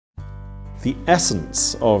The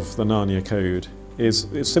essence of the Narnia Code is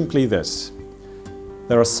simply this.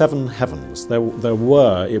 There are 7 heavens. There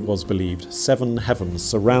were, it was believed, 7 heavens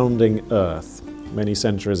surrounding Earth many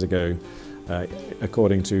centuries ago,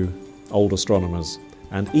 according to old astronomers.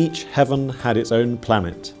 And each heaven had its own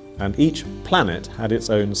planet, and each planet had its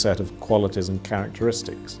own set of qualities and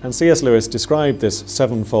characteristics. And C.S. Lewis described this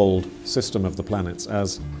 7-fold system of the planets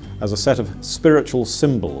as a set of spiritual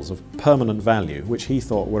symbols of permanent value, which he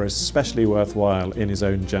thought were especially worthwhile in his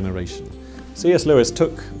own generation. C.S. Lewis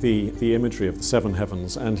took the imagery of the 7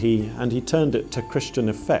 heavens and he turned it to Christian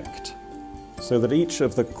effect, so that each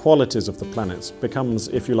of the qualities of the planets becomes,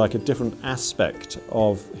 if you like, a different aspect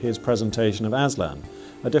of his presentation of Aslan,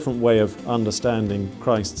 a different way of understanding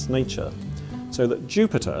Christ's nature. So that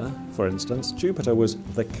Jupiter, for instance, Jupiter was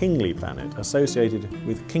the kingly planet associated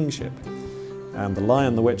with kingship. And The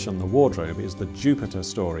Lion, the Witch and the Wardrobe is the Jupiter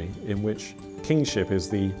story in which kingship is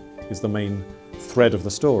the main thread of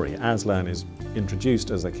the story. Aslan is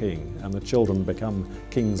introduced as a king and the children become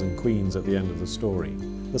kings and queens at the end of the story.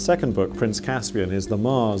 The second book, Prince Caspian, is the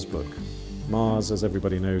Mars book. Mars, as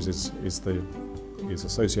everybody knows, is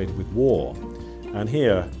associated with war. And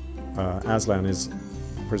here Aslan is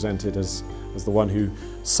presented as the one who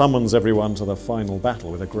summons everyone to the final battle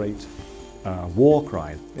with a great war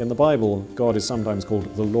cry. In the Bible, God is sometimes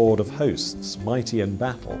called the Lord of Hosts, mighty in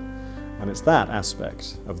battle. And it's that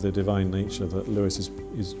aspect of the divine nature that Lewis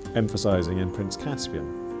is emphasizing in Prince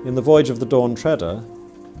Caspian. In The Voyage of the Dawn Treader,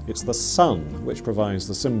 it's the sun which provides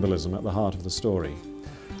the symbolism at the heart of the story.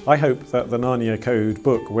 I hope that the Narnia Code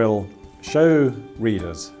book will show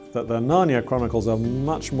readers that the Narnia Chronicles are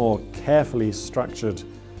much more carefully structured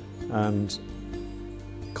and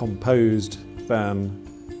composed than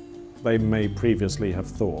they may previously have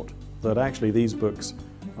thought. That actually these books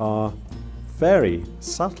are very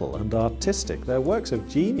subtle and artistic. They're works of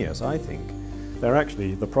genius, I think. They're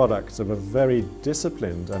actually the products of a very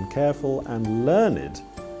disciplined and careful and learned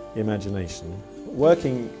imagination,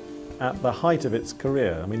 working at the height of its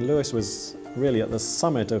career. I mean, Lewis was really at the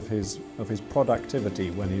summit of his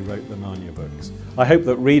productivity when he wrote the Narnia books. I hope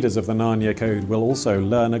that readers of the Narnia Code will also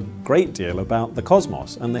learn a great deal about the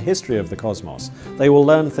cosmos and the history of the cosmos. They will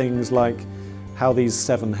learn things like how these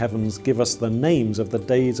 7 heavens give us the names of the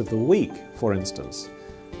days of the week, for instance.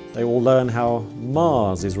 They will learn how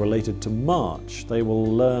Mars is related to March. They will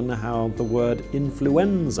learn how the word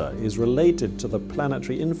influenza is related to the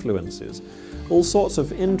planetary influences. All sorts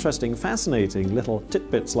of interesting, fascinating little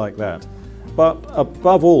tidbits like that. But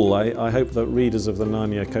above all, I hope that readers of the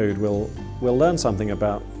Narnia Code will learn something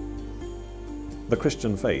about the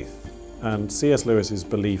Christian faith and C.S. Lewis's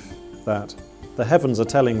belief that the heavens are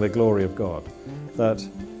telling the glory of God, that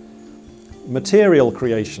material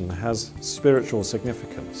creation has spiritual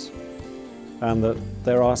significance, and that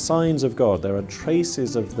there are signs of God, there are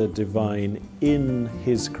traces of the divine in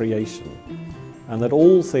His creation, and that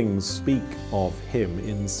all things speak of Him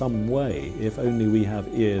in some way, if only we have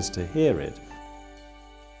ears to hear it.